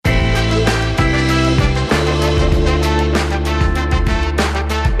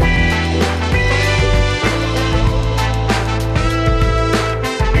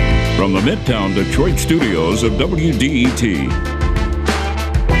the Midtown Detroit studios of WDET.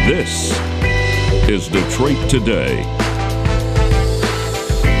 This is Detroit Today.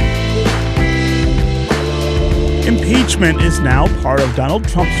 Impeachment is now part of Donald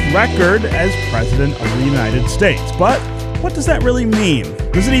Trump's record as President of the United States. But what does that really mean?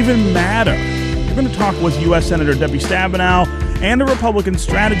 Does it even matter? We're going to talk with U.S. Senator Debbie Stabenow and a Republican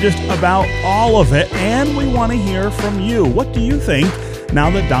strategist about all of it, and we want to hear from you. What do you think now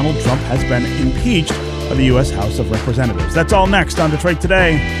that Donald Trump has been impeached by the U.S. House of Representatives? That's all next on Detroit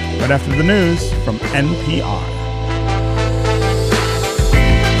Today, right after the news from NPR.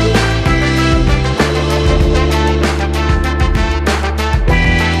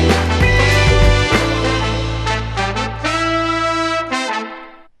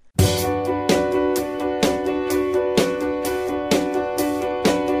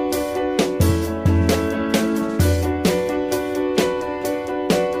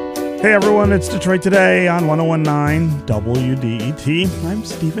 Hey everyone, it's Detroit Today on 101.9 WDET. I'm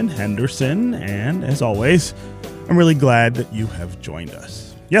Stephen Henderson, and as always, I'm really glad that you have joined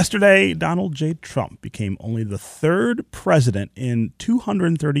us. Yesterday, Donald J. Trump became only the third president in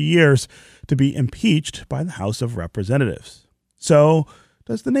 230 years to be impeached by the House of Representatives. So,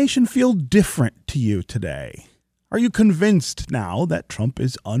 does the nation feel different to you today? Are you convinced now that Trump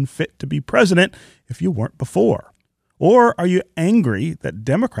is unfit to be president if you weren't before? Or are you angry that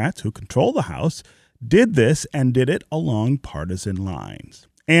Democrats who control the House did this and did it along partisan lines?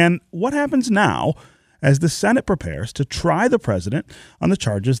 And what happens now as the Senate prepares to try the president on the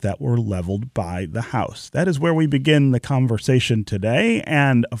charges that were leveled by the House? That is where we begin the conversation today.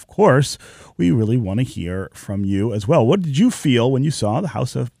 And of course, we really want to hear from you as well. What did you feel when you saw the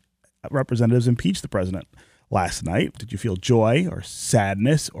House of Representatives impeach the president last night? Did you feel joy or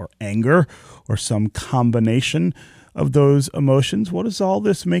sadness or anger or some combination of those emotions? What does all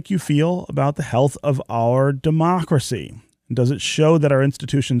this make you feel about the health of our democracy? Does it show that our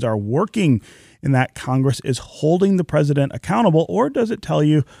institutions are working and that Congress is holding the president accountable, or does it tell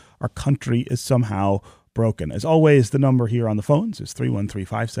you our country is somehow broken? As always, the number here on the phones is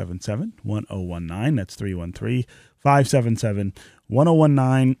 313-577-1019. That's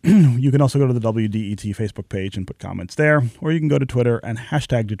 313-577-1019. You can also go to the WDET Facebook page and put comments there, or you can go to Twitter and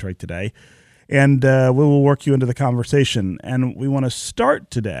hashtag Detroit Today. And we will work you into the conversation. And we want to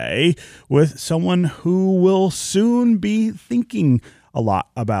start today with someone who will soon be thinking a lot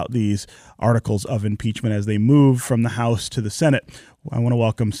about these articles of impeachment as they move from the House to the Senate. I want to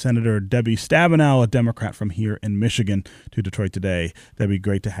welcome Senator Debbie Stabenow, a Democrat from here in Michigan, to Detroit Today. Debbie,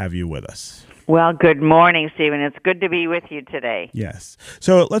 great to have you with us. Well, good morning, Stephen. It's good to be with you today. Yes.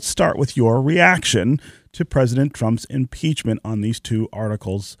 So let's start with your reaction to President Trump's impeachment on these two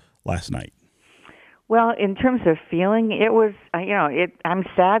articles last night. Well, in terms of feeling, it was, I'm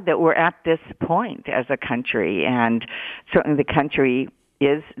sad that we're at this point as a country, and certainly the country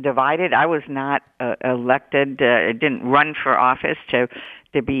is divided. I was not elected, didn't run for office to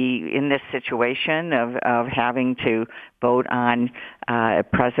be in this situation of having to vote on a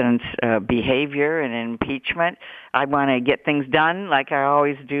president's behavior and impeachment. I want to get things done like I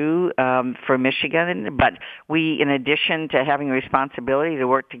always do for Michigan, but we, in addition to having a responsibility to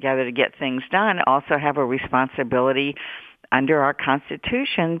work together to get things done, also have a responsibility under our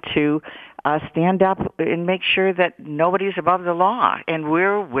Constitution to stand up and make sure that nobody's above the law. And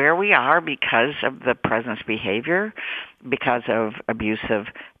we're where we are because of the president's behavior, because of abuse of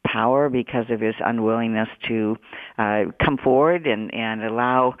power, because of his unwillingness to come forward and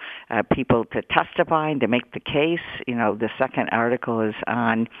allow people to testify and to make the case. You know, the second article is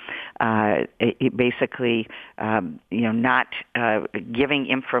on basically, not giving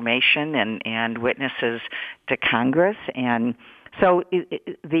information and witnesses to Congress. And so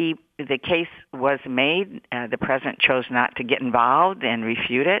the case was made. The president chose not to get involved and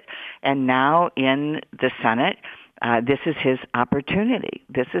refute it. And now in the Senate, this is his opportunity.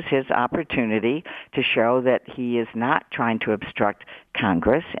 This is his opportunity to show that he is not trying to obstruct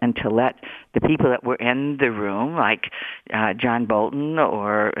Congress and to let the people that were in the room, like John Bolton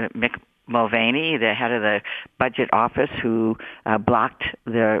or Mick Mulvaney, the head of the budget office, who blocked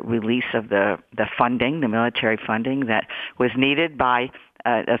the release of the funding, the military funding that was needed by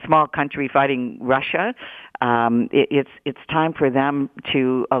a small country fighting Russia. It's time for them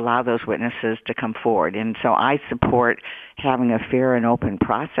to allow those witnesses to come forward. And so I support having a fair and open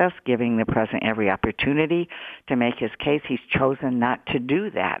process, giving the president every opportunity to make his case. He's chosen not to do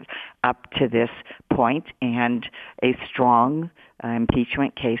that up to this point, and a strong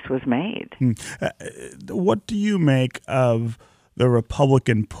impeachment case was made. What do you make of the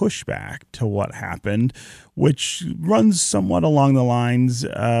Republican pushback to what happened, which runs somewhat along the lines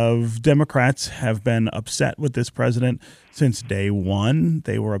of Democrats have been upset with this president since day one.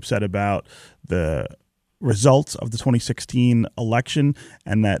 They were upset about the results of the 2016 election,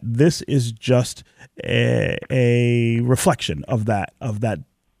 and that this is just a reflection of that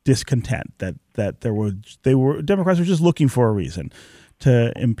discontent, that Democrats were just looking for a reason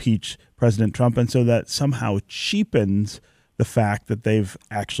to impeach President Trump, and so that somehow cheapens the fact that they've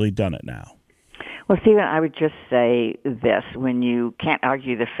actually done it now. Well, Stephen, I would just say this: when you can't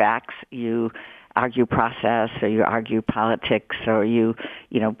argue the facts, you argue process, or you argue politics, or you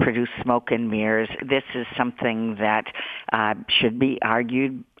produce smoke and mirrors. This is something that should be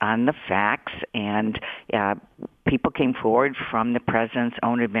argued on the facts, and people came forward from the president's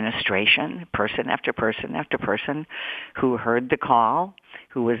own administration, person after person after person, who heard the call,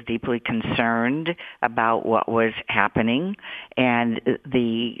 who was deeply concerned about what was happening, and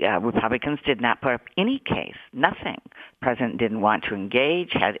the Republicans did not put up any case, nothing. The president didn't want to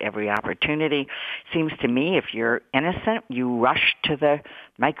engage, had every opportunity. Seems to me if you're innocent, you rush to the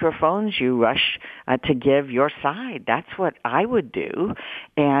microphones, you rush to give your side. That's what I would do.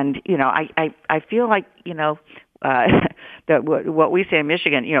 And, I feel like, that what we say in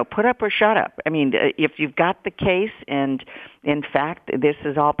Michigan, put up or shut up. I mean, if you've got the case and, in fact, this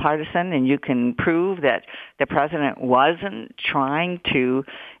is all partisan and you can prove that the president wasn't trying to,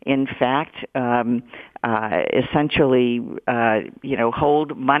 in fact, essentially,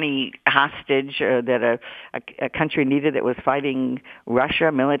 hold money hostage that a country needed that was fighting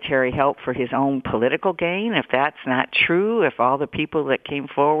Russia, military help for his own political gain, if that's not true, if all the people that came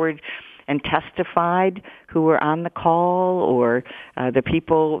forward and testified who were on the call, or the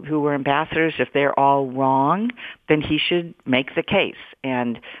people who were ambassadors, if they're all wrong, then he should make the case.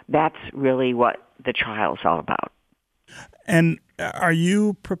 And that's really what the trial is all about. And are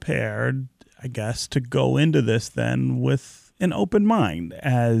you prepared, I guess, to go into this then with an open mind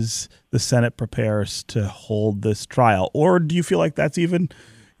as the Senate prepares to hold this trial? Or do you feel like that's even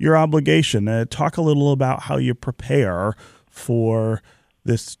your obligation? Talk a little about how you prepare for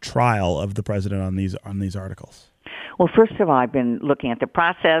this trial of the president on these articles. Well, first of all, I've been looking at the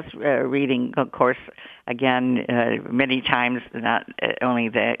process, reading, of course, again, many times, not only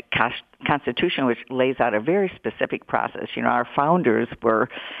the Constitution, which lays out a very specific process. Our founders were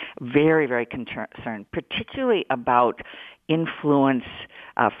very, very concerned, particularly about influence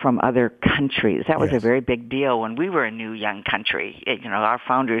from other countries. That was a very big deal when we were a new young country. Our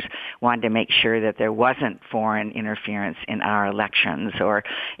founders wanted to make sure that there wasn't foreign interference in our elections or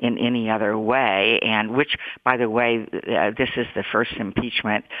in any other way, and which, by the way, this is the first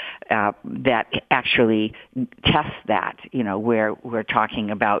impeachment that actually tests that, where we're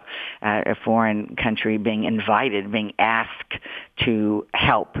talking about a foreign country being invited, being asked to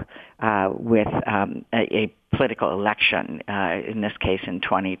help with a political election, in this case in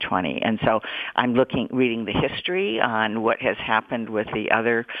 2020. And so I'm reading the history on what has happened with the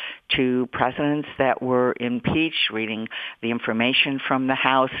other two presidents that were impeached, reading the information from the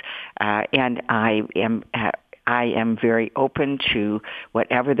House, and I am very open to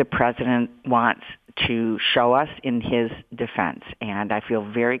whatever the president wants to show us in his defense. And I feel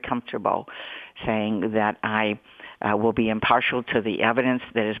very comfortable saying that I will be impartial to the evidence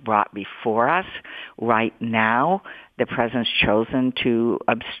that is brought before us. Right now, the president's chosen to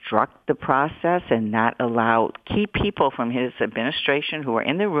obstruct the process and not allow key people from his administration who are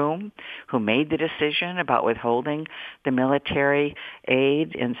in the room, who made the decision about withholding the military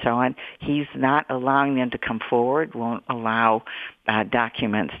aid and so on. He's not allowing them to come forward, won't allow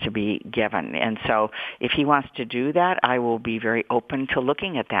documents to be given. And so if he wants to do that, I will be very open to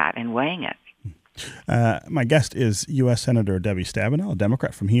looking at that and weighing it. My guest is U.S. Senator Debbie Stabenow, a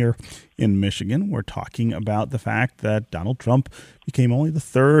Democrat from here in Michigan. We're talking about the fact that Donald Trump became only the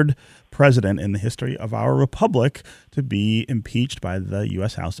third president in the history of our republic to be impeached by the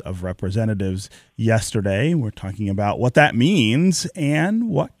U.S. House of Representatives yesterday. We're talking about what that means and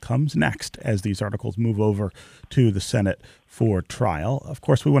what comes next as these articles move over to the Senate for trial. Of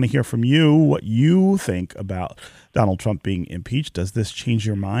course, we want to hear from you what you think about Donald Trump being impeached. Does this change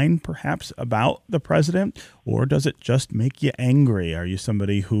your mind, perhaps, about the president, or does it just make you angry? Are you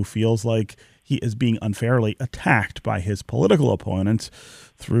somebody who feels like he is being unfairly attacked by his political opponents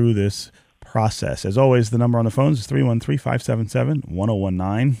through this process? As always, the number on the phones is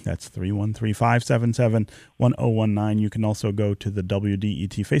 313-577-1019. That's 313-577-1019. You can also go to the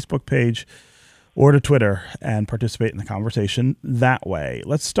WDET Facebook page or to Twitter and participate in the conversation that way.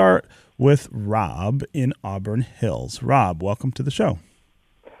 Let's start with Rob in Auburn Hills. Rob, welcome to the show.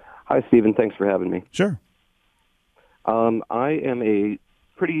 Hi, Stephen. Thanks for having me. Sure. I am a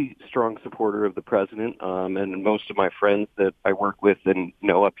pretty strong supporter of the president, and most of my friends that I work with and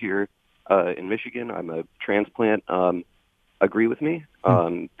know up here in Michigan, I'm a transplant, agree with me.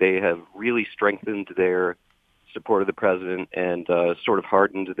 They have really strengthened their support of the president and sort of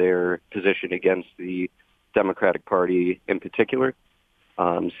hardened their position against the Democratic Party in particular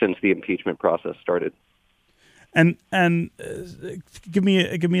since the impeachment process started. And give me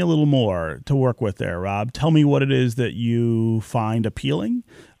a little more to work with there, Rob. Tell me what it is that you find appealing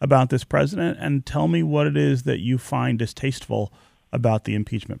about this president, and tell me what it is that you find distasteful about the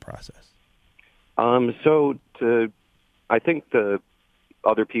impeachment process. I think the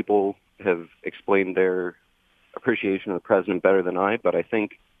other people have explained their appreciation of the president better than I, but I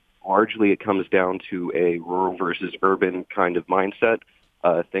think largely it comes down to a rural versus urban kind of mindset.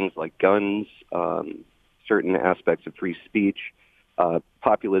 Things like guns, certain aspects of free speech,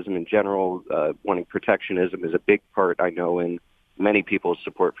 populism in general, wanting protectionism is a big part, I know, in many people's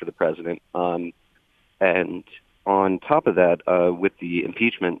support for the president. And on top of that, with the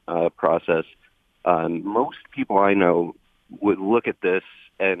impeachment process, most people I know would look at this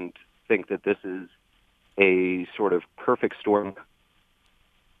and think that this is a sort of perfect storm.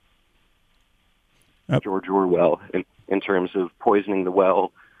 Yep. George Orwell in terms of poisoning the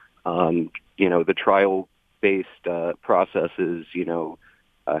well, the trial-based processes,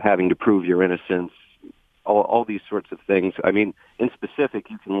 having to prove your innocence, all these sorts of things. I mean, in specific,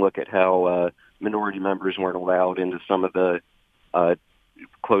 you can look at how minority members weren't allowed into some of the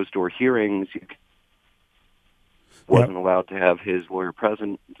closed-door hearings. Wasn't allowed to have his lawyer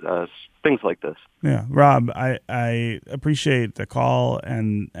present, things like this. Yeah, Rob, I appreciate the call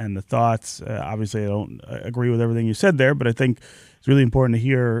and the thoughts. Obviously, I don't agree with everything you said there, but I think it's really important to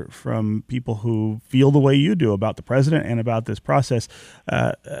hear from people who feel the way you do about the president and about this process.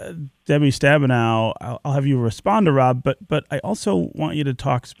 Debbie Stabenow, I'll have you respond to Rob, but I also want you to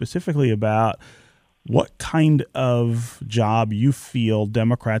talk specifically about what kind of job you feel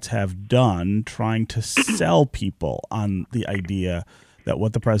Democrats have done trying to sell people on the idea that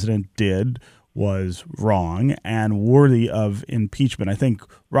what the president did was wrong and worthy of impeachment. I think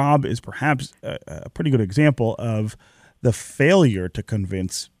Rob is perhaps a pretty good example of the failure to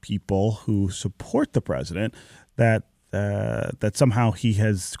convince people who support the president that somehow he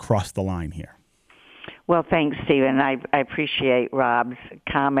has crossed the line here. Well, thanks, Stephen. I appreciate Rob's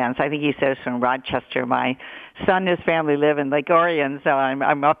comments. I think he says from Rochester. My son and his family live in Lake Orion, so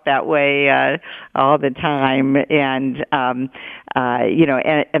I'm up that way all the time. And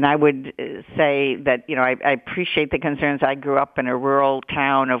and I would say that I appreciate the concerns. I grew up in a rural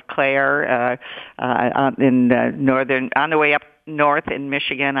town of Clare, in northern, on the way up north in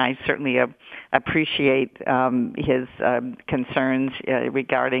Michigan. I certainly appreciate his concerns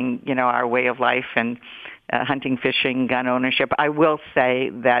regarding our way of life and hunting, fishing, gun ownership. I will say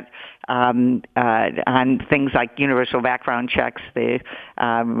that on things like universal background checks, about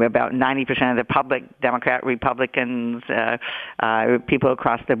 90% of the public, Democrat, Republicans, people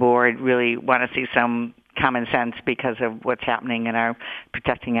across the board really want to see some common sense because of what's happening in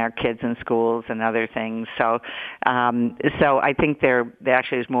protecting our kids in schools and other things. So I think there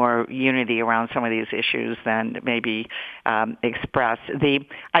actually is more unity around some of these issues than maybe expressed.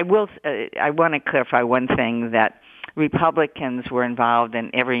 I want to clarify one thing, that Republicans were involved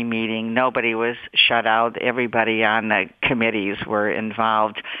in every meeting. Nobody was shut out. Everybody on the committees were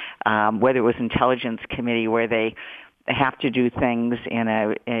involved, whether it was Intelligence Committee, where they have to do things in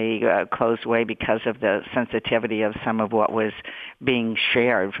a closed way because of the sensitivity of some of what was being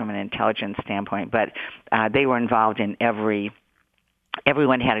shared from an intelligence standpoint. But they were involved in everyone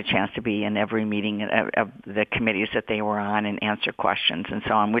had a chance to be in every meeting of the committees that they were on and answer questions and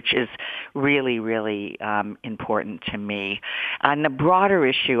so on, which is really, really important to me. On the broader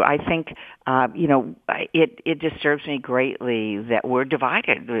issue, I think, it disturbs me greatly that we're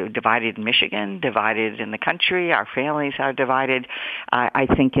divided. We're divided in Michigan, divided in the country. Our families are divided. I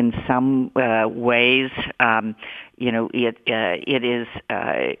think in some ways, it is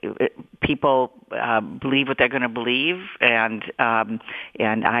people believe what they're going to believe, and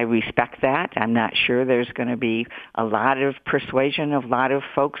I respect that. I'm not sure there's going to be a lot of persuasion of a lot of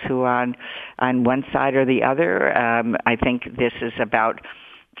folks who are on one side or the other. I think this is about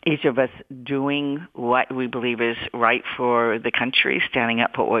each of us doing what we believe is right for the country, standing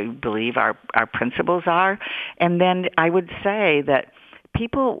up for what we believe our principles are. And then I would say that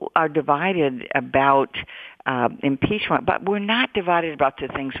people are divided about impeachment, but we're not divided about the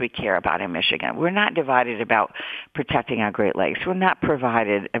things we care about in Michigan. We're not divided about protecting our Great Lakes. We're not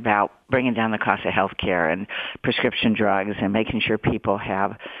divided about bringing down the cost of health care and prescription drugs and making sure people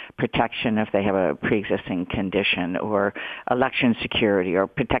have protection if they have a pre-existing condition, or election security, or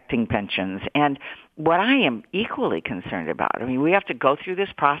protecting pensions. And what I am equally concerned about, I mean, we have to go through this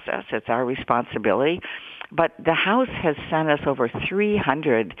process. It's our responsibility. But the House has sent us over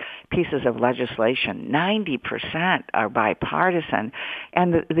 300 pieces of legislation. 90% are bipartisan.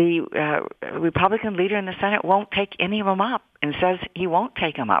 And the Republican leader in the Senate won't take any of them up and says he won't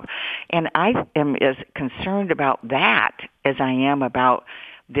take them up. And I am as concerned about that as I am about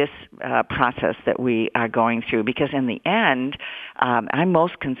this process that we are going through, because in the end, I'm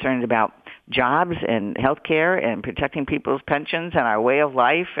most concerned about jobs and health care and protecting people's pensions and our way of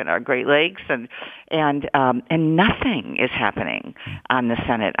life and our Great Lakes, and nothing is happening on the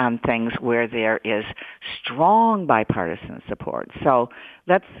Senate on things where there is strong bipartisan support. So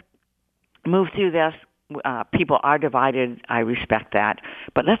let's move through this. People are divided. I respect that.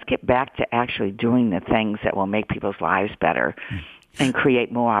 But let's get back to actually doing the things that will make people's lives better and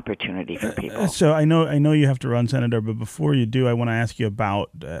create more opportunity for people. So I know you have to run, Senator, but before you do, I want to ask you about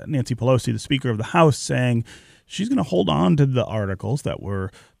Nancy Pelosi, the Speaker of the House, saying she's going to hold on to the articles that were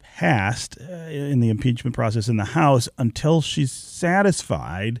passed in the impeachment process in the House until she's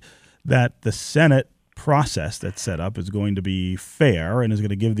satisfied that the Senate process that's set up is going to be fair and is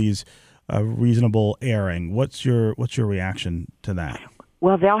going to give these a reasonable airing. What's your reaction to that?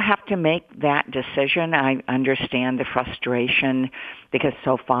 Well, they'll have to make that decision. I understand the frustration because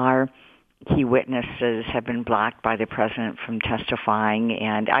so far key witnesses have been blocked by the president from testifying,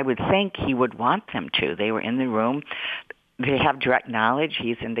 and I would think he would want them to. They were in the room. They have direct knowledge.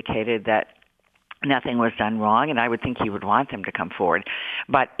 He's indicated that nothing was done wrong, and I would think he would want them to come forward.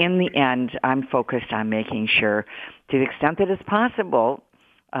 But in the end, I'm focused on making sure, to the extent that it's possible,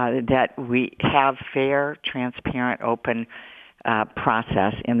 that we have fair, transparent, open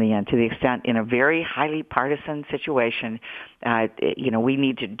process in the end. To the extent, in a very highly partisan situation, we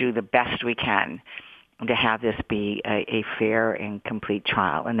need to do the best we can to have this be a fair and complete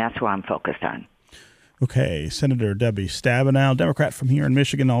trial, and that's what I'm focused on. Okay, Senator Debbie Stabenow, Democrat from here in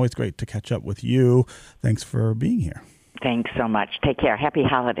Michigan. Always great to catch up with you. Thanks for being here. Thanks so much. Take care. Happy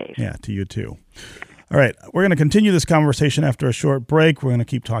holidays. Yeah, to you too. All right, we're going to continue this conversation after a short break. We're going to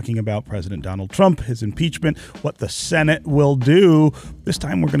keep talking about President Donald Trump, his impeachment, what the Senate will do. This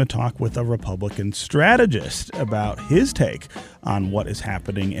time we're going to talk with a Republican strategist about his take on what is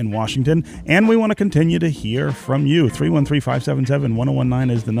happening in Washington. And we want to continue to hear from you.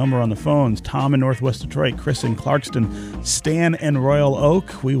 313-577-1019 is the number on the phones. Tom in Northwest Detroit, Chris in Clarkston, Stan in Royal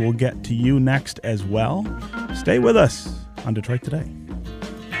Oak. We will get to you next as well. Stay with us on Detroit Today.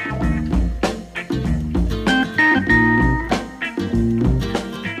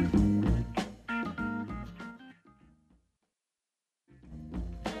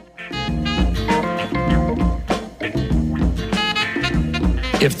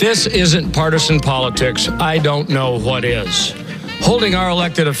 If this isn't partisan politics, I don't know what is. Holding our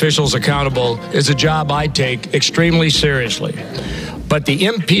elected officials accountable is a job I take extremely seriously. But the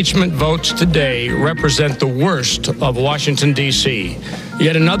impeachment votes today represent the worst of Washington, D.C.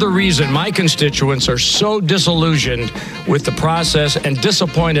 Yet another reason my constituents are so disillusioned with the process and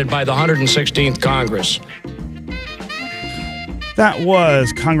disappointed by the 116th Congress. That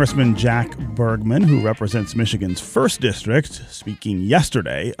was Congressman Jack Bergman, who represents Michigan's 1st District, speaking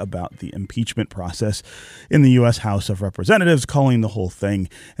yesterday about the impeachment process in the U.S. House of Representatives, calling the whole thing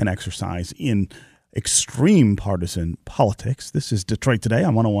an exercise in extreme partisan politics. This is Detroit Today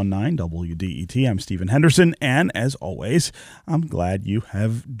on 101.9 WDET. I'm Stephen Henderson, and as always, I'm glad you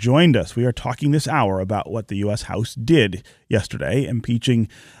have joined us. We are talking this hour about what the U.S. House did yesterday, impeaching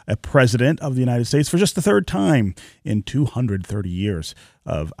a president of the United States for just the 3rd time in 230 years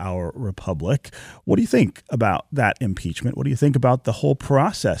of our republic. What do you think about that impeachment? What do you think about the whole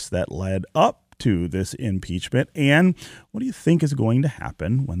process that led up to this impeachment? And what do you think is going to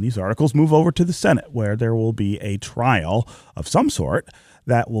happen when these articles move over to the Senate, where there will be a trial of some sort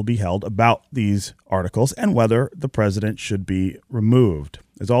that will be held about these articles and whether the president should be removed?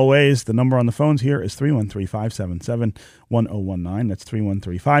 As always, the number on the phones here is 313-577-1019. That's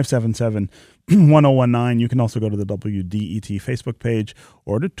 313-577-1019. You can also go to the WDET Facebook page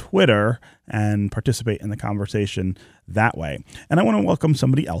or to Twitter and participate in the conversation that way. And I want to welcome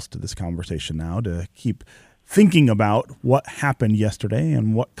somebody else to this conversation now to keep thinking about what happened yesterday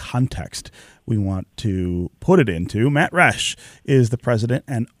and what context we want to put it into. Matt Resch is the president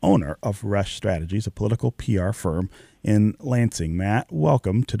and owner of Resch Strategies, a political PR firm in Lansing. Matt,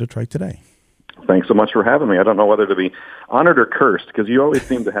 welcome to Detroit Today. Thanks so much for having me. I don't know whether to be honored or cursed, because you always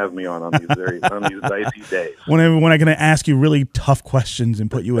seem to have me on these these dicey days. When I'm going to ask you really tough questions and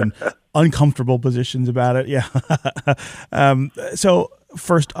put you in uncomfortable positions about it. Yeah. So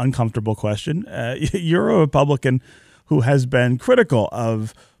first uncomfortable question. You're a Republican who has been critical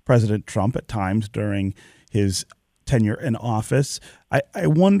of President Trump at times during his tenure in office. I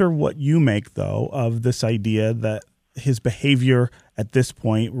wonder what you make, though, of this idea that his behavior at this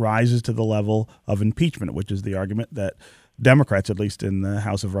point rises to the level of impeachment, which is the argument that Democrats, at least in the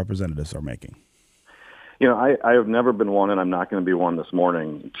House of Representatives, are making. You know, I have never been one, and I'm not going to be one this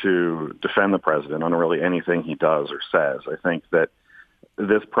morning, to defend the president on really anything he does or says. I think that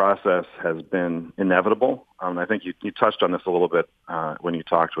this process has been inevitable. I think you touched on this a little bit when you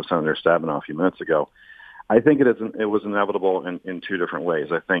talked with Senator Stabenow a few minutes ago. I think it was inevitable in two different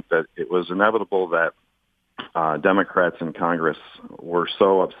ways. I think that it was inevitable that Democrats in Congress were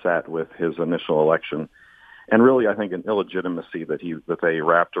so upset with his initial election, and really, I think, an illegitimacy that they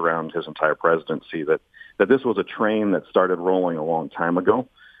wrapped around his entire presidency, that this was a train that started rolling a long time ago,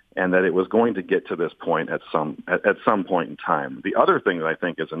 and that it was going to get to this point at some point in time. The other thing that I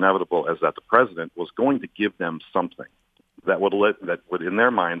think is inevitable is that the president was going to give them something that would in their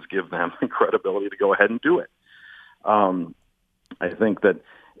minds give them credibility to go ahead and do it. I think that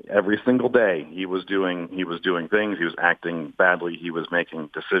every single day he was doing things. He was acting badly. He was making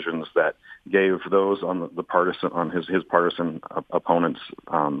decisions that gave those on his partisan opponents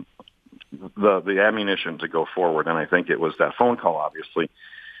the ammunition to go forward. And I think it was that phone call, obviously,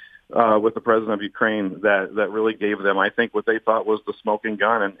 with the president of Ukraine that really gave them, I think, what they thought was the smoking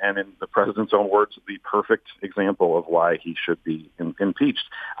gun, and in the president's own words, the perfect example of why he should be impeached.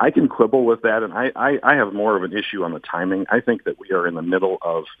 I can quibble with that, and I have more of an issue on the timing. I think that we are in the middle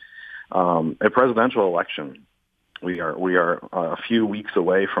of a presidential election. We are a few weeks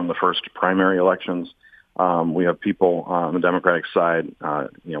away from the first primary elections. We have people on the Democratic side,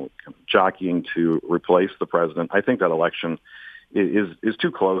 jockeying to replace the president. I think that election is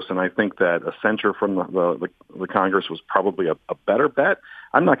too close, and I think that a censure from the Congress was probably a better bet.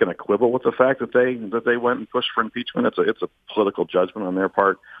 I'm not going to quibble with the fact that they went and pushed for impeachment. It's a political judgment on their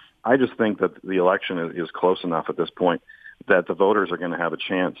part. I just think that the election is close enough at this point that the voters are going to have a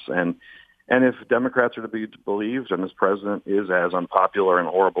chance. And if Democrats are to be believed, and this president is as unpopular and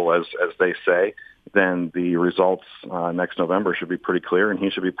horrible as they say, then the results next November should be pretty clear, and he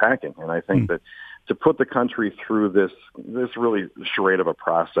should be packing. And I think that to put the country through this really charade of a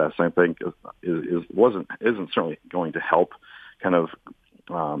process, I think isn't certainly going to help kind of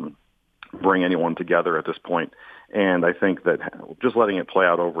bring anyone together at this point. And I think that just letting it play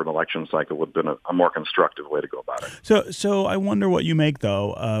out over an election cycle would have been a more constructive way to go about it. So I wonder what you make,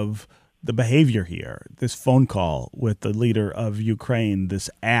 though, of the behavior here, this phone call with the leader of Ukraine, this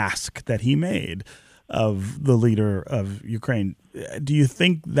ask that he made of the leader of Ukraine. Do you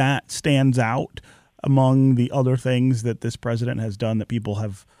think that stands out among the other things that this president has done that people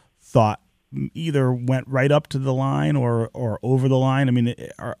have thought either went right up to the line or over the line? I mean,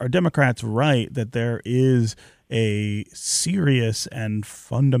 are Democrats right that there is a serious and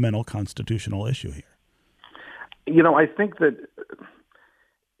fundamental constitutional issue here? You know, I think that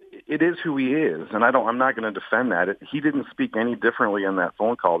it is who he is, and I'm not going to defend that. He didn't speak any differently in that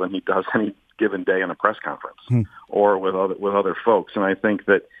phone call than he does any given day in a press conference or with other folks. And I think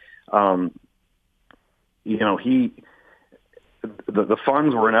that the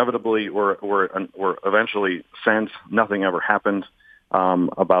funds were inevitably were eventually sent. Nothing ever happened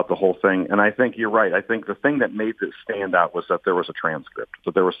about the whole thing. And I think you're right. I think the thing that made this stand out was that there was a transcript,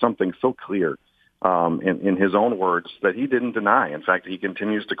 that there was something so clear in his own words that he didn't deny. In fact, he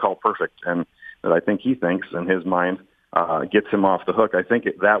continues to call perfect, and that I think he thinks in his mind gets him off the hook. I think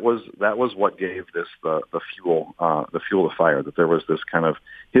that was what gave this the fuel to fire. That there was this kind of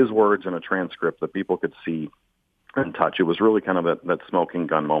his words in a transcript that people could see and touch. It was really kind of that smoking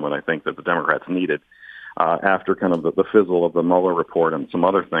gun moment, I think, that the Democrats needed after kind of the fizzle of the Mueller report and some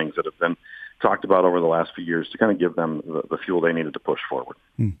other things that have been talked about over the last few years to kind of give them the fuel they needed to push forward.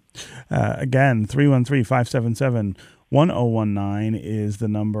 Again, 313-577-1019 is the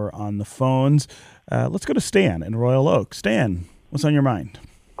number on the phones. Let's go to Stan in Royal Oak. Stan, what's on your mind?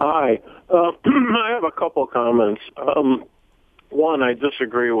 Hi. I have a couple comments. One, I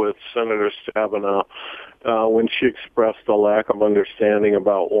disagree with Senator Stabenow when she expressed a lack of understanding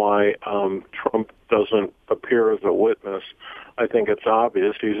about why Trump doesn't appear as a witness. I think it's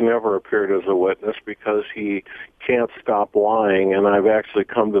obvious. He's never appeared as a witness because he can't stop lying, and I've actually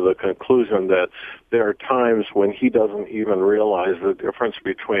come to the conclusion that there are times when he doesn't even realize the difference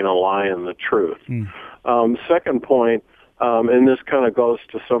between a lie and the truth. Second point, and this kind of goes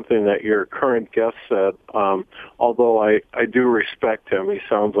to something that your current guest said, although I do respect him. He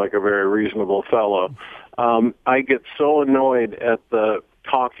sounds like a very reasonable fellow. I get so annoyed at the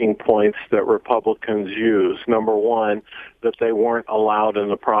talking points that Republicans use. Number one, that they weren't allowed in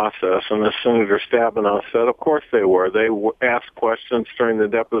the process. And as Senator Stabenow said, of course they were. They asked questions during the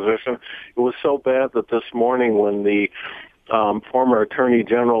deposition. It was so bad that this morning when the former Attorney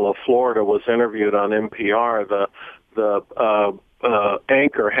General of Florida was interviewed on NPR, the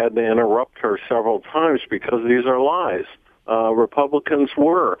anchor had to interrupt her several times because these are lies. Republicans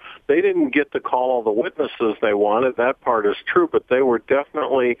were. They didn't get to call all the witnesses they wanted. That part is true, but they were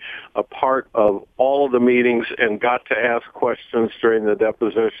definitely a part of all of the meetings and got to ask questions during the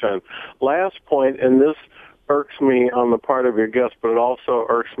deposition. Last point, and this irks me on the part of your guest, but it also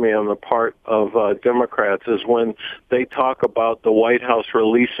irks me on the part of Democrats, is when they talk about the White House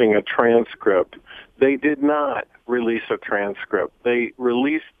releasing a transcript. They did not release a transcript. They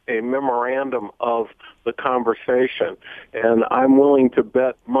released a memorandum of the conversation. And I'm willing to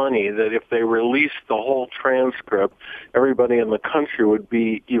bet money that if they released the whole transcript, everybody in the country would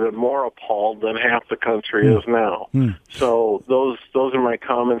be even more appalled than half the country is now. So those are my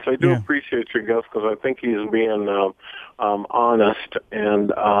comments. I do appreciate your guest because I think he's being honest,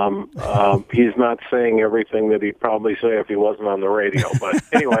 and he's not saying everything that he'd probably say if he wasn't on the radio. But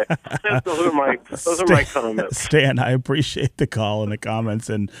anyway, those are my comments. Stan, I appreciate the call and the comments,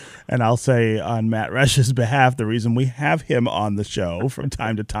 and I'll say on Matt Resch's behalf, the reason we have him on the show from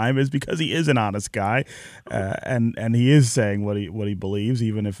time to time is because he is an honest guy, and he is saying what he believes,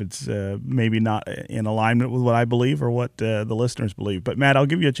 even if it's maybe not in alignment with what I believe or what the listeners believe. But Matt, I'll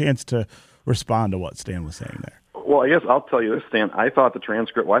give you a chance to respond to what Stan was saying there. Well, I guess I'll tell you this, Stan. I thought the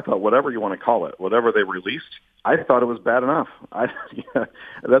transcript, I thought whatever you want to call it, whatever they released, I thought it was bad enough.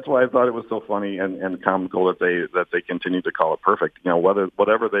 That's why I thought it was so funny and comical that they continued to call it perfect. You know,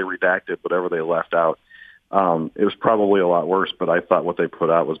 whatever they redacted, whatever they left out, it was probably a lot worse. But I thought what they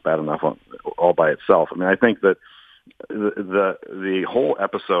put out was bad enough all by itself. I mean, I think that the whole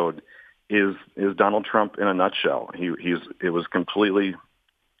episode is Donald Trump in a nutshell. It was completely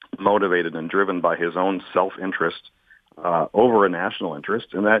motivated and driven by his own self-interest over a national interest,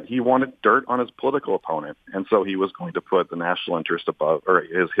 and that he wanted dirt on his political opponent, and so he was going to put the national interest above, or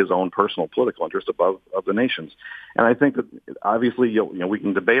his own personal political interest above of the nation's. And I think that obviously, we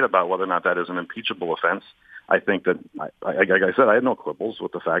can debate about whether or not that is an impeachable offense. I think that, like I said, I had no quibbles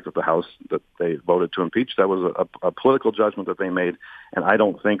with the fact that the House that they voted to impeach. That was a political judgment that they made, and I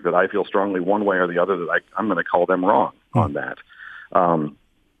don't think that I feel strongly one way or the other that I'm going to call them wrong on that.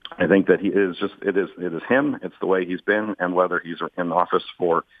 I think that it is him. It's the way he's been, and whether he's in office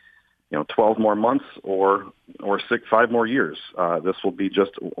for 12 more months or 5 more years, this will be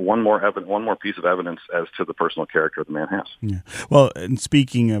just one more piece of evidence as to the personal character the man has. Yeah. Well, and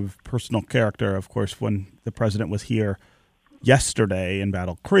speaking of personal character, of course, when the president was here yesterday in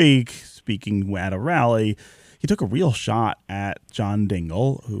Battle Creek, speaking at a rally, he took a real shot at John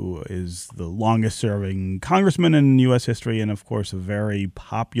Dingell, who is the longest-serving congressman in U.S. history and, of course, a very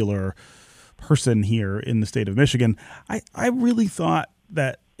popular person here in the state of Michigan. I really thought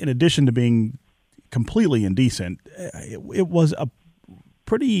that in addition to being completely indecent, it was a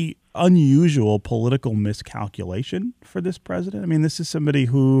pretty unusual political miscalculation for this president. I mean, this is somebody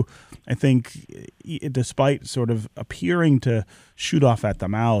who I think, despite sort of appearing to shoot off at the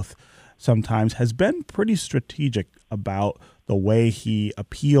mouth sometimes, has been pretty strategic about the way he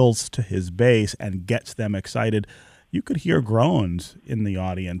appeals to his base and gets them excited. You could hear groans in the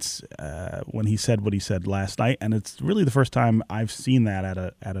audience when he said what he said last night, and it's really the first time I've seen that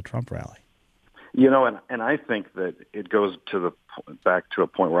at a Trump rally. And I think that it goes back to a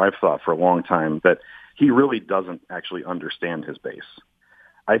point where I've thought for a long time that he really doesn't actually understand his base.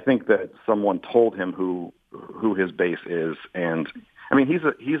 I think that someone told him who his base is, and I mean, he's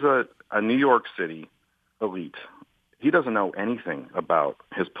a New York City elite. He doesn't know anything about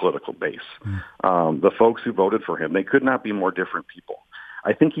his political base. The folks who voted for him, they could not be more different people.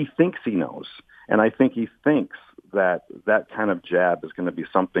 I think he thinks he knows, and I think he thinks that kind of jab is going to be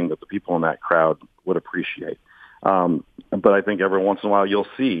something that the people in that crowd would appreciate. But I think every once in a while you'll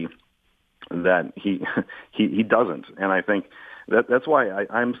see that he doesn't, and I think that's why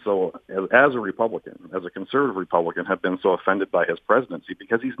I'm so, as a Republican, as a conservative Republican, have been so offended by his presidency,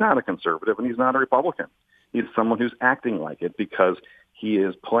 because he's not a conservative and he's not a Republican. He's someone who's acting like it because he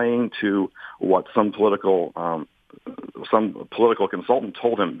is playing to what some political consultant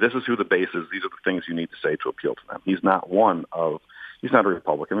told him. This is who the base is. These are the things you need to say to appeal to them. He's not a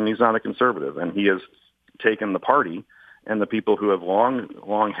Republican and he's not a conservative, and he has taken the party and the people who have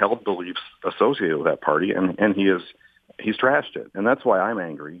long held beliefs associated with that party, and he's trashed it, and that's why I'm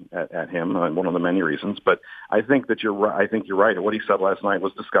angry at him. One of the many reasons, but I think that you're right. I think you're right. What he said last night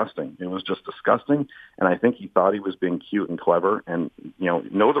was disgusting. It was just disgusting, and I think he thought he was being cute and clever, and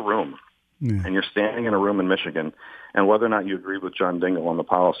know the room. Yeah. And you're standing in a room in Michigan, and whether or not you agree with John Dingell on the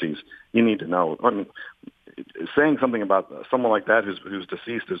policies, you need to know. I mean, saying something about someone like that who's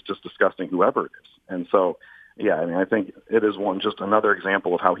deceased is just disgusting, whoever it is. And so, yeah, I mean, I think it is just another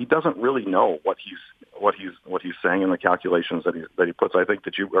example of how he doesn't really know what he's saying in the calculations that he puts. I think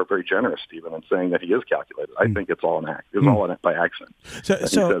that you are very generous, Stephen, in saying that he is calculated. I think it's all an act. It's all by accident. So he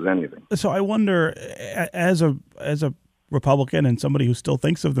says anything. So I wonder, as a Republican and somebody who still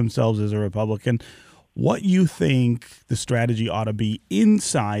thinks of themselves as a Republican, what you think the strategy ought to be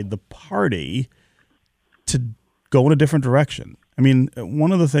inside the party to go in a different direction. I mean,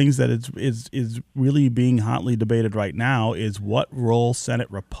 one of the things that is really being hotly debated right now is what role Senate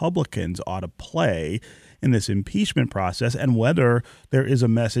Republicans ought to play in this impeachment process, and whether there is a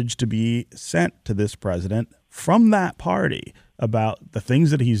message to be sent to this president from that party about the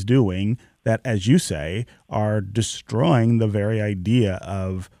things that he's doing that, as you say, are destroying the very idea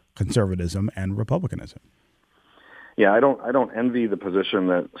of conservatism and republicanism. Yeah, I don't envy the position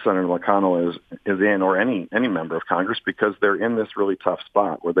that Senator McConnell is in, or any member of Congress, because they're in this really tough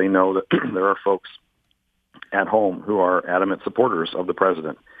spot where they know that there are folks at home who are adamant supporters of the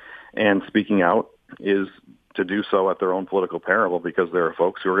president, and speaking out is to do so at their own political peril, because there are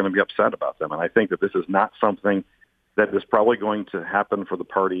folks who are going to be upset about them. And I think that this is not something that is probably going to happen for the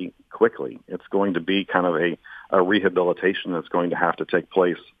party quickly. It's going to be kind of a rehabilitation that's going to have to take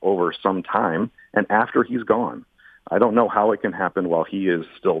place over some time, and after he's gone. I don't know how it can happen while he is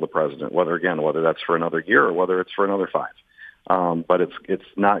still the president, whether that's for another year or whether it's for another 5. But it's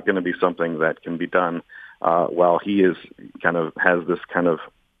not going to be something that can be done while he is has this kind of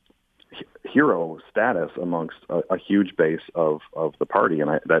hero status amongst a huge base of the party. And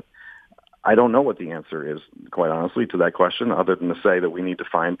I don't know what the answer is, quite honestly, to that question, other than to say that we need to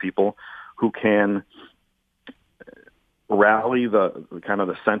find people who can rally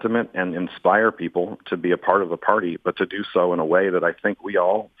the sentiment and inspire people to be a part of the party, but to do so in a way that I think we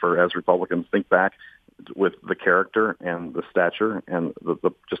all, as Republicans, think back with the character and the stature and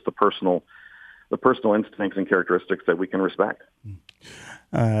the personal instincts and characteristics that we can respect.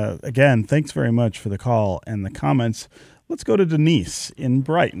 Again, thanks very much for the call and the comments. Let's go to Denise in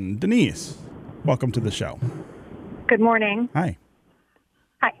Brighton. Denise, welcome to the show. Good morning. Hi.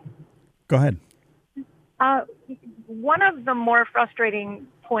 Hi. Go ahead. One of the more frustrating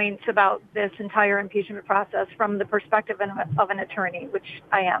points about this entire impeachment process, from the perspective of an attorney, which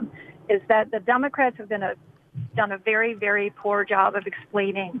I am, is that the Democrats have done a very, very poor job of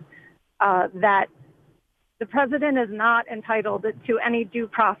explaining that the president is not entitled to any due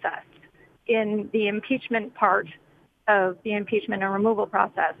process in the impeachment part of the impeachment and removal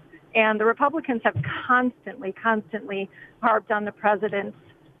process. And the Republicans have constantly harped on the president's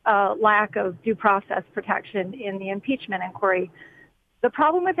lack of due process protection in the impeachment inquiry. The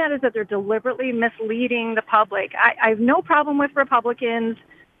problem with that is that they're deliberately misleading the public. I have no problem with Republicans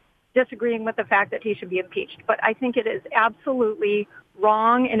disagreeing with the fact that he should be impeached, but I think it is absolutely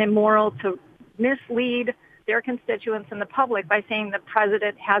wrong and immoral to mislead their constituents and the public by saying the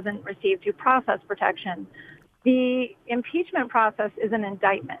president hasn't received due process protection. The impeachment process is an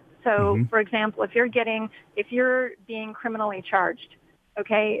indictment. So, for example, if you're being criminally charged,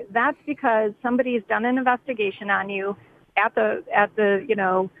 okay, that's because somebody's done an investigation on you at the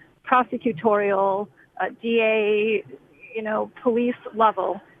prosecutorial, DA, police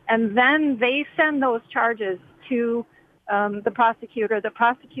level, and then they send those charges to the prosecutor. The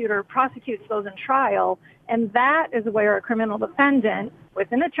prosecutor prosecutes those in trial, and that is where a criminal defendant,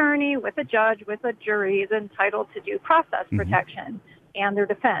 with an attorney, with a judge, with a jury, is entitled to due process protection and their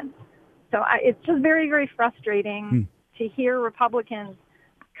defense. So it's just very, very frustrating to hear Republicans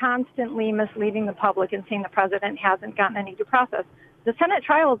constantly misleading the public and saying the president hasn't gotten any due process. The Senate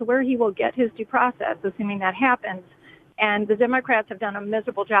trial is where he will get his due process, assuming that happens. And the Democrats have done a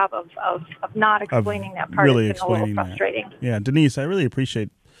miserable job of not explaining that part. Really it's been a little frustrating. That. Yeah, Denise, I really appreciate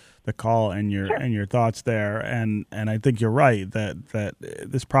the call and your thoughts there, and I think you're right that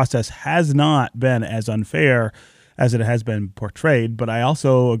this process has not been as unfair as it has been portrayed. But I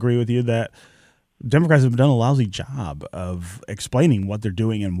also agree with you that Democrats have done a lousy job of explaining what they're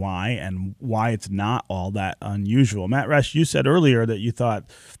doing and why it's not all that unusual. Matt Resch, you said earlier that you thought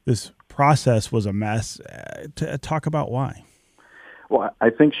this process was a mess. Talk about why. Well, I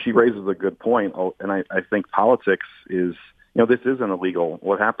think she raises a good point, and I think politics is, this isn't illegal.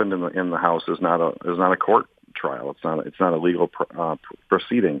 What happened in the House is not a court trial. It's not a legal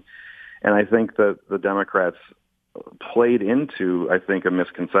proceeding. And I think that the Democrats played into, I think, a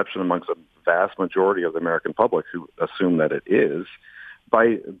misconception amongst a vast majority of the American public who assume that it is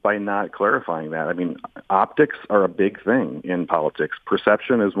by not clarifying that. I mean, optics are a big thing in politics.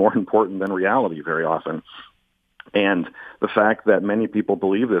 Perception is more important than reality very often. And the fact that many people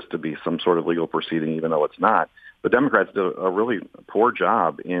believe this to be some sort of legal proceeding, even though it's not, the Democrats did a really poor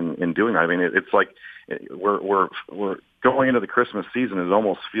job in doing that. I mean, it's like we're going into the Christmas season. It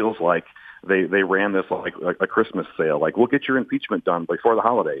almost feels like they ran this like a Christmas sale. Like, we'll get your impeachment done before the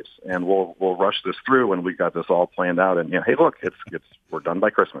holidays, and we'll rush this through, and we got this all planned out. And hey, look, we're done by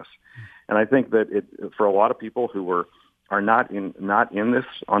Christmas. And I think that for a lot of people who are not in this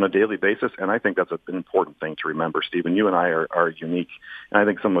on a daily basis, and I think that's an important thing to remember. Stephen, you and I are unique, and I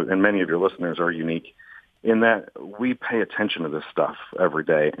think and many of your listeners are unique in that we pay attention to this stuff every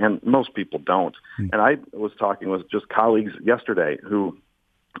day, and most people don't. And I was talking with just colleagues yesterday who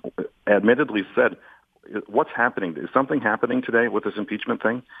admittedly said, what's happening? Is something happening today with this impeachment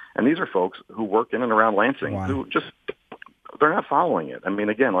thing? And these are folks who work in and around Lansing who just, they're not following it. I mean,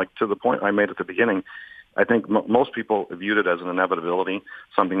 again, like to the point I made at the beginning, I think most people viewed it as an inevitability,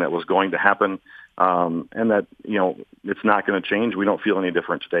 something that was going to happen, and that, it's not going to change. We don't feel any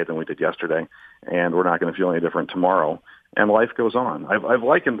different today than we did yesterday, and we're not going to feel any different tomorrow. And life goes on. I've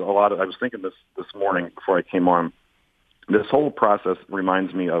likened a lot of, I was thinking this morning before I came on, this whole process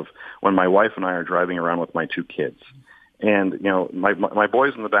reminds me of when my wife and I are driving around with my two kids. And, my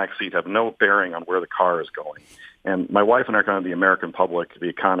boys in the back seat have no bearing on where the car is going. And my wife and I are kind of the American public, the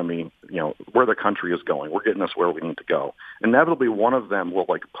economy, where the country is going. We're getting us where we need to go. Inevitably, one of them will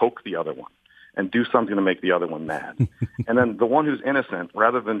poke the other one and do something to make the other one mad. And then the one who's innocent,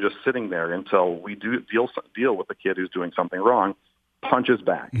 rather than just sitting there until we deal with the kid who's doing something wrong, punches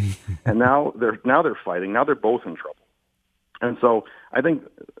back. And now they're fighting. Now they're both in trouble. And so I think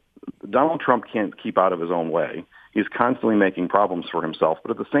Donald Trump can't keep out of his own way. He's constantly making problems for himself.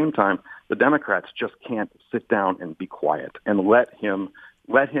 But at the same time, the Democrats just can't sit down and be quiet and let him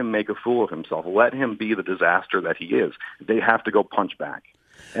make a fool of himself. Let him be the disaster that he is. They have to go punch back.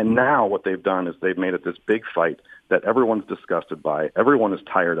 And now what they've done is they've made it this big fight that everyone's disgusted by, everyone is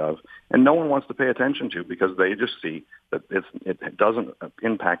tired of, and no one wants to pay attention to because they just see that it doesn't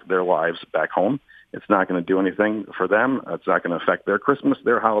impact their lives back home. It's not going to do anything for them. It's not going to affect their Christmas,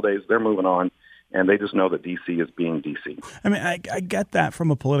 their holidays. They're moving on, and they just know that D.C. is being D.C. I mean, I get that from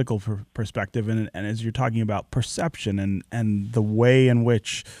a political perspective, and as you're talking about perception and the way in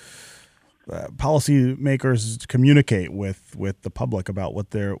which policymakers communicate with the public about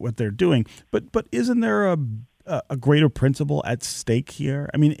what they're doing. But isn't there a greater principle at stake here?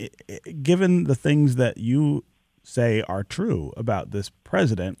 I mean, given the things that you say are true about this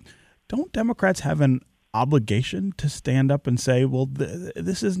president, don't Democrats have an obligation to stand up and say, well,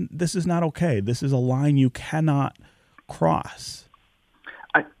 this is not okay. This is a line you cannot cross?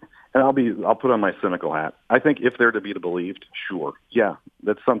 I'll put on my cynical hat. I think if they're to be believed, sure, yeah,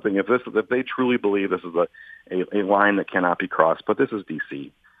 that's something. If they truly believe this is a line that cannot be crossed, but this is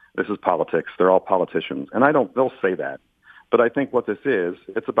D.C. This is politics. They're all politicians, and they'll say that. But I think what this is,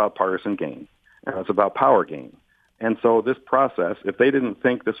 it's about partisan gain, and it's about power gain. And so this process, if they didn't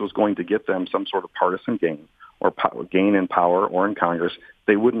think this was going to get them some sort of partisan gain or gain in power or in Congress,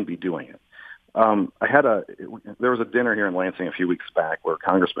 they wouldn't be doing it. There was a dinner here in Lansing a few weeks back where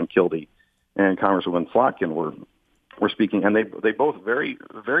Congressman Kildee and Congresswoman Slotkin were speaking, and they both very,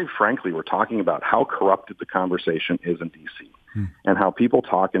 very frankly were talking about how corrupted the conversation is in D.C. and how people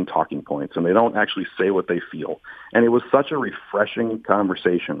talk in talking points and they don't actually say what they feel. And it was such a refreshing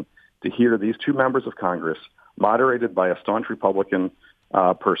conversation to hear these two members of Congress, moderated by a staunch Republican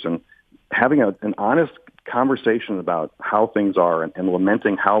person, having an honest conversation about how things are and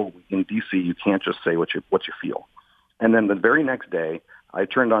lamenting how in D.C. you can't just say what you feel. And then the very next day, I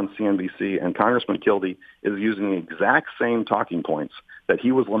turned on CNBC, and Congressman Kildee is using the exact same talking points that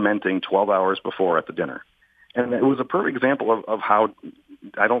he was lamenting 12 hours before at the dinner. And it was a perfect example of how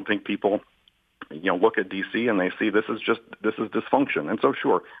I don't think people look at D.C. and they see this is dysfunction. And so,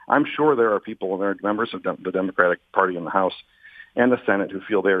 sure, I'm sure there are people, there are members of the Democratic Party in the House and the Senate who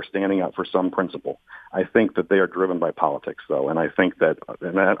feel they are standing up for some principle. I think that they are driven by politics, though, and I think that,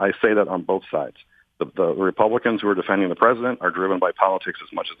 and I say that on both sides. The Republicans who are defending the president are driven by politics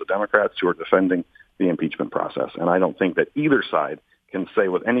as much as the Democrats who are defending the impeachment process. And I don't think that either side can say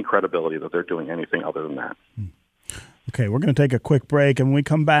with any credibility that they're doing anything other than that. Okay, we're going to take a quick break, and when we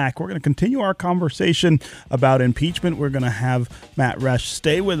come back, we're going to continue our conversation about impeachment. We're going to have Matt Resch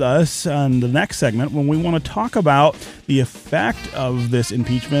stay with us on the next segment when we want to talk about the effect of this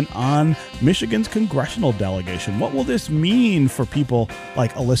impeachment on Michigan's congressional delegation. What will this mean for people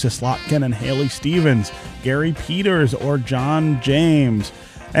like Elissa Slotkin and Haley Stevens, Gary Peters, or John James?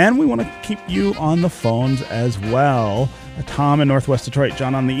 And we want to keep you on the phones as well. Tom in Northwest Detroit,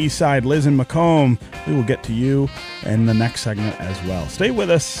 John on the East Side, Liz in Macomb. We will get to you in the next segment as well. Stay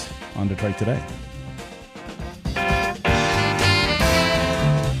with us on Detroit Today.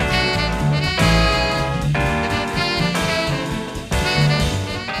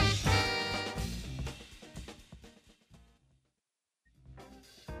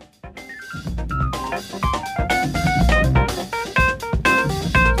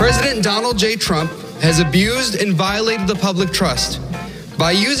 President Donald J. Trump has abused and violated the public trust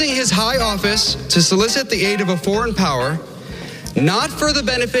by using his high office to solicit the aid of a foreign power, not for the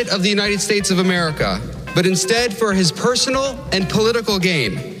benefit of the United States of America, but instead for his personal and political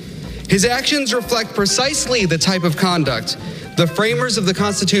gain. His actions reflect precisely the type of conduct the framers of the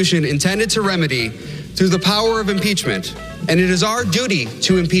Constitution intended to remedy through the power of impeachment, and it is our duty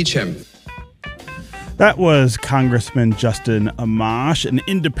to impeach him. That was Congressman Justin Amash, an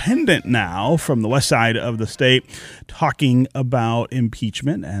independent now from the west side of the state, talking about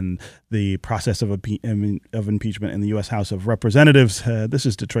impeachment and the process of impeachment in the U.S. House of Representatives. This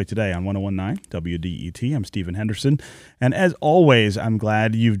is Detroit Today on 101.9 WDET. I'm Stephen Henderson. And as always, I'm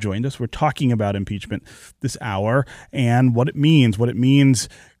glad you've joined us. We're talking about impeachment this hour and what it means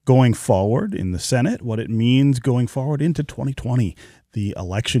going forward in the Senate, what it means going forward into 2020. The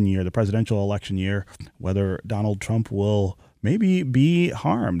election year, the presidential election year, whether Donald Trump will maybe be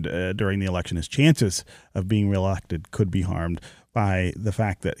harmed during the election. His chances of being reelected could be harmed by the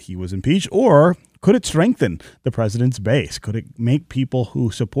fact that he was impeached, or could it strengthen the president's base? Could it make people who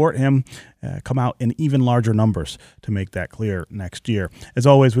support him come out in even larger numbers to make that clear next year? As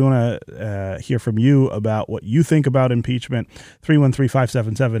always, we want to hear from you about what you think about impeachment.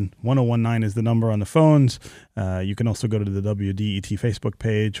 313-577-1019 is the number on the phones. You can also go to the WDET Facebook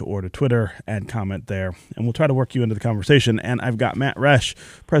page or to Twitter and comment there, and we'll try to work you into the conversation. And I've got Matt Resch,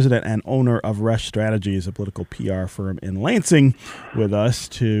 president and owner of Resch Strategies, a political PR firm in Lansing, with us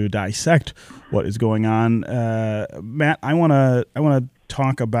to dissect what is going on. Matt, I want to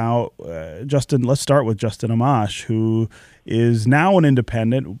talk about Justin. Let's start with Justin Amash, who is now an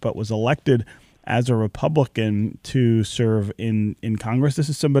independent but was elected as a Republican to serve in Congress. This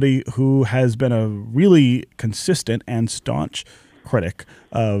is somebody who has been a really consistent and staunch critic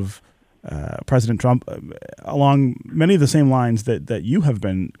of President Trump, along many of the same lines that you have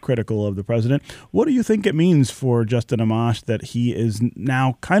been critical of the president. What do you think it means for Justin Amash that he is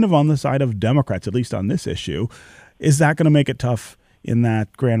now kind of on the side of Democrats, at least on this issue? Is that going to make it tough in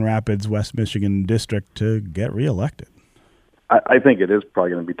that Grand Rapids, West Michigan district to get reelected? I think it is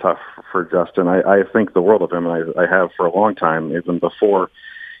probably going to be tough for Justin. I think the world of him, and I have for a long time, even before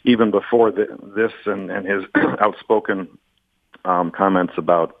this and his outspoken comments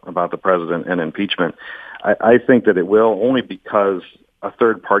about the president and impeachment. I think that it will, only because a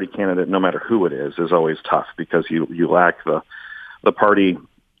third party candidate, no matter who it is always tough, because you lack the party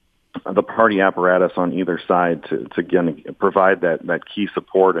apparatus on either side to again provide that key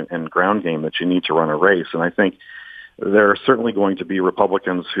support and ground game that you need to run a race. And I think there are certainly going to be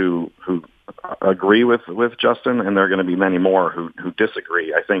Republicans who agree with Justin, and there are going to be many more who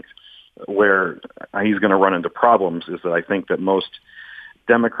disagree. I think where he's going to run into problems is that I think that most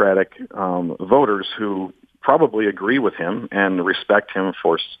Democratic voters who probably agree with him and respect him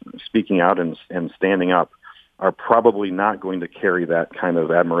for speaking out and standing up are probably not going to carry that kind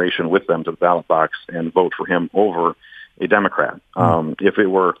of admiration with them to the ballot box and vote for him over a Democrat. If it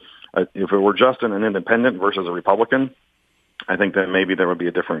were Justin, an independent versus a Republican, I think that maybe there would be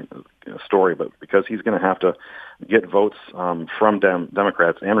a different story. But because he's going to have to get votes from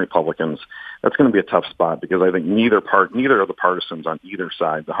Democrats and Republicans, that's going to be a tough spot, because I think neither of the partisans on either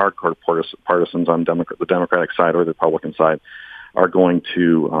side, the hardcore partisans on the Democratic side or the Republican side, are going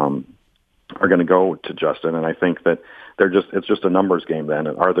to go to Justin. And I think that it's just a numbers game then.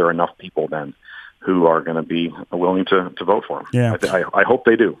 And are there enough people then who are going to be willing to vote for him? Yeah. I hope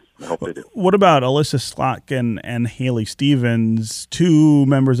they do. What about Elissa Slotkin and Haley Stevens, two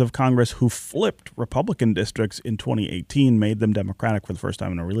members of Congress who flipped Republican districts in 2018, made them Democratic for the first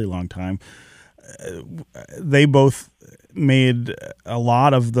time in a really long time? They both made a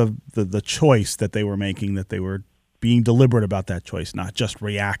lot of the choice that they were making, that they were being deliberate about that choice, not just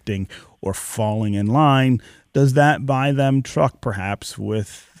reacting or falling in line. Does that buy them truck, perhaps,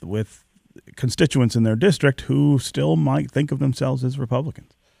 with constituents in their district who still might think of themselves as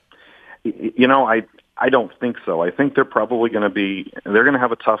Republicans. You know, I don't think so. I think they're probably going to they're going to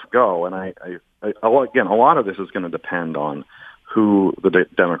have a tough go. And again, a lot of this is going to depend on who the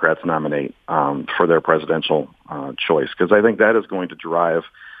Democrats nominate for their presidential choice, because I think that is going to drive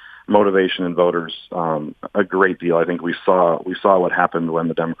motivation in voters a great deal. I think we saw what happened when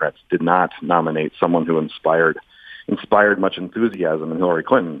the Democrats did not nominate someone who inspired much enthusiasm in Hillary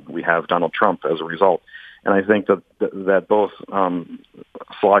Clinton. We have Donald Trump as a result. And I think that both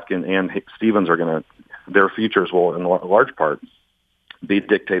Slotkin and Stevens their futures will, in large part, be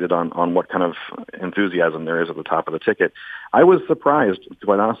dictated on what kind of enthusiasm there is at the top of the ticket. I was surprised,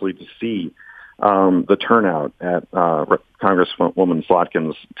 quite honestly, to see the turnout at Congresswoman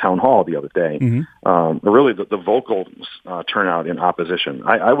Slotkin's town hall the other day. Mm-hmm. Really, the vocal turnout in opposition.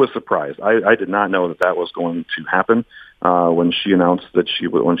 I was surprised. I did not know that was going to happen when she announced that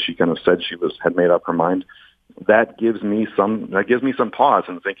when she kind of said had made up her mind. That gives me some pause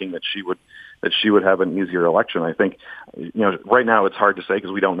in thinking that she would have an easier election. I think, right now it's hard to say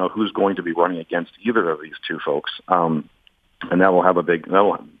because we don't know who's going to be running against either of these two folks. And that will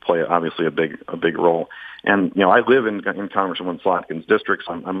play obviously a big role. And, I live in Congresswoman Slotkin's district,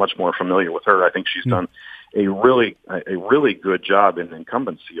 so I'm much more familiar with her. I think she's done a really good job in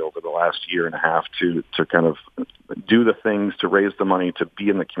incumbency over the last year and a half to kind of do the things, to raise the money, to be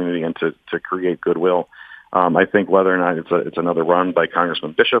in the community, and to create goodwill. I think whether or not it's another run by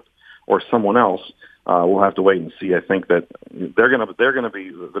Congressman Bishop or someone else, we'll have to wait and see. I think that they're going to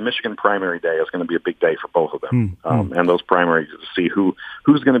be the Michigan primary day is going to be a big day for both of them, and those primaries to see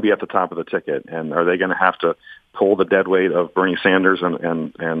who's going to be at the top of the ticket, and are they going to have to pull the dead weight of Bernie Sanders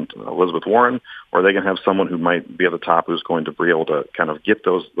and Elizabeth Warren, or are they going to have someone who might be at the top who's going to be able to kind of get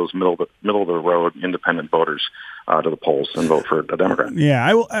those middle of the road independent voters to the polls and vote for a Democrat? Yeah,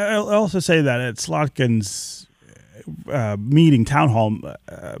 I'll also say that at Slotkin's town hall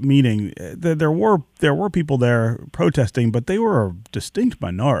meeting, there were people there protesting, but they were a distinct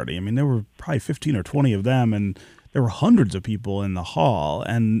minority. I mean, there were probably 15 or 20 of them, and there were hundreds of people in the hall,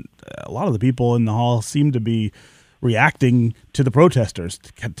 and a lot of the people in the hall seemed to be reacting to the protesters,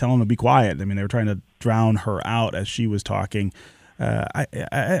 telling them to be quiet. I mean, they were trying to drown her out as she was talking.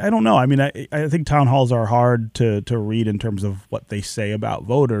 I don't know. I mean, I think town halls are hard to read in terms of what they say about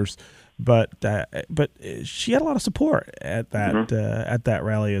voters, but she had a lot of support at that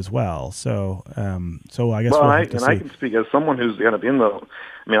rally as well. So I guess we'll have to see. I can speak as someone who's kind of in the.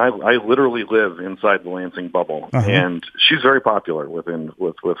 I mean, I literally live inside the Lansing bubble, and she's very popular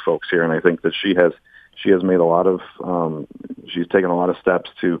with folks here, and I think that she has made a lot of she's taken a lot of steps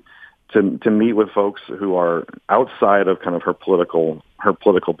to meet with folks who are outside of kind of her political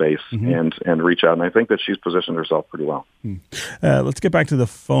base and reach out. And I think that she's positioned herself pretty well. Let's get back to the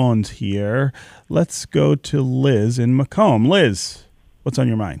phones here. Let's go to Liz in Macomb. Liz, what's on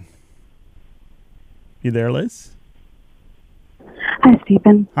your mind? You there, Liz? Hi,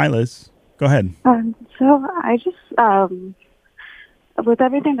 Stephen. Hi, Liz. Go ahead. So I just, with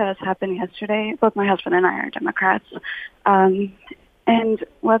everything that has happened yesterday, both my husband and I are Democrats. And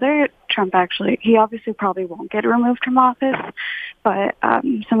whether Trump he obviously probably won't get removed from office, but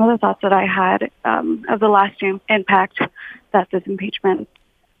some of the thoughts that I had of the lasting impact that this impeachment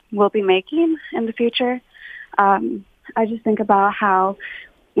will be making in the future, I just think about how,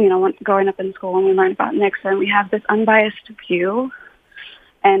 when growing up in school, when we learn about Nixon, we have this unbiased view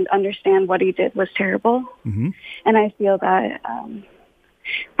and understand what he did was terrible. Mm-hmm. And I feel that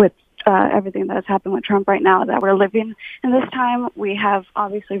with everything that has happened with Trump right now, that we're living in this time, we have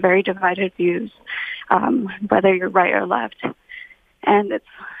obviously very divided views, whether you're right or left. And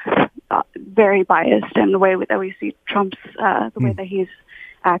it's very biased in the way that we see Trump's, the way that he's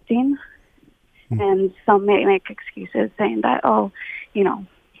acting. And some may make excuses saying that,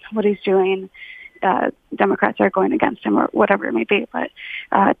 what he's doing, Democrats are going against him or whatever it may be. But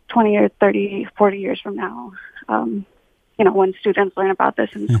 20 or 30, 40 years from now, when students learn about this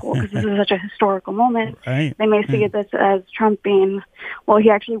in school, because this is such a historical moment, right. They may see this as Trump being, he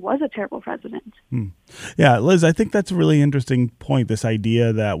actually was a terrible president. Yeah, Liz, I think that's a really interesting point, this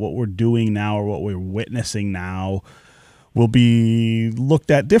idea that what we're doing now or what we're witnessing now will be looked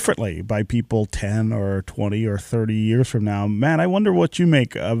at differently by people 10 or 20 or 30 years from now. Matt, I wonder what you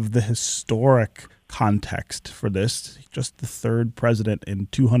make of the historic context for this, just the third president in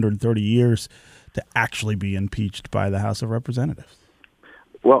 230 years to actually be impeached by the House of Representatives.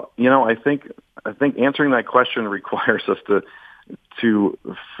 Well, I think answering that question requires us to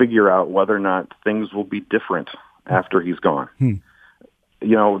figure out whether or not things will be different after he's gone.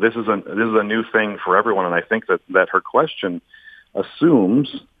 This is a new thing for everyone, and I think that her question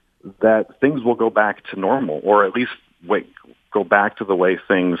assumes that things will go back to normal, or at least go back to the way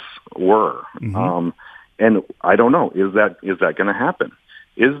things were. Mm-hmm. And I don't know, is that going to happen?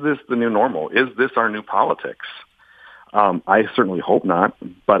 Is this the new normal? Is this our new politics? I certainly hope not,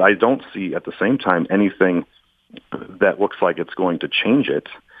 but I don't see at the same time anything that looks like it's going to change it.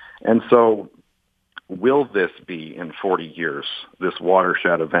 And so will this be in 40 years, this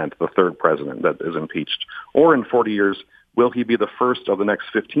watershed event, the third president that is impeached? Or in 40 years, will he be the first of the next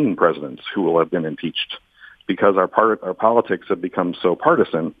 15 presidents who will have been impeached? Because our politics have become so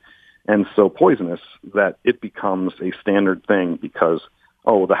partisan and so poisonous that it becomes a standard thing because,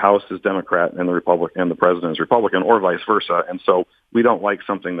 the House is Democrat and the president is Republican, or vice versa, and so we don't like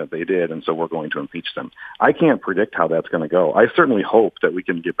something that they did, and so we're going to impeach them. I can't predict how that's going to go. I certainly hope that we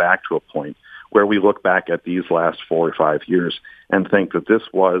can get back to a point where we look back at these last 4 or 5 years and think that this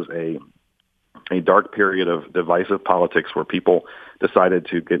was a dark period of divisive politics where people decided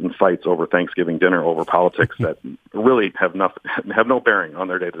to get in fights over Thanksgiving dinner over politics that really have no bearing on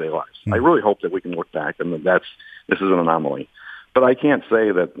their day-to-day lives. I really hope that we can look back and that this is an anomaly. But I can't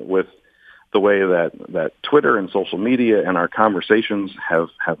say that with the way that Twitter and social media and our conversations have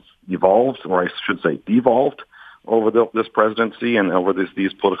evolved, or I should say devolved, over this presidency and over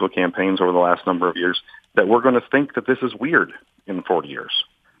these political campaigns over the last number of years, that we're going to think that this is weird in 40 years.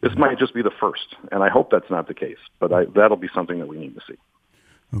 This might just be the first, and I hope that's not the case, but that'll be something that we need to see.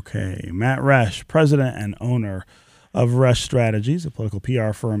 Okay. Matt Resch, president and owner of Resch Strategies, a political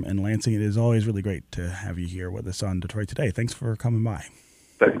PR firm in Lansing. It is always really great to have you here with us on Detroit Today. Thanks for coming by.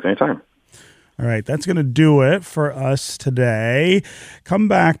 Thanks. Anytime. All right, that's going to do it for us today. Come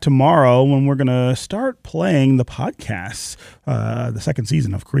back tomorrow when we're going to start playing the podcast, the second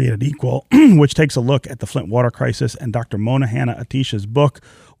season of Created Equal, which takes a look at the Flint water crisis and Dr. Mona Hanna-Attisha's book,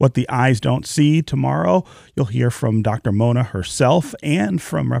 What the Eyes Don't See. Tomorrow, you'll hear from Dr. Mona herself and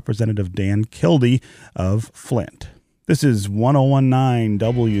from Representative Dan Kildee of Flint. This is 101.9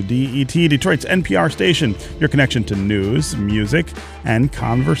 WDET, Detroit's NPR station, your connection to news, music, and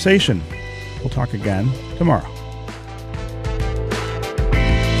conversation. We'll talk again tomorrow.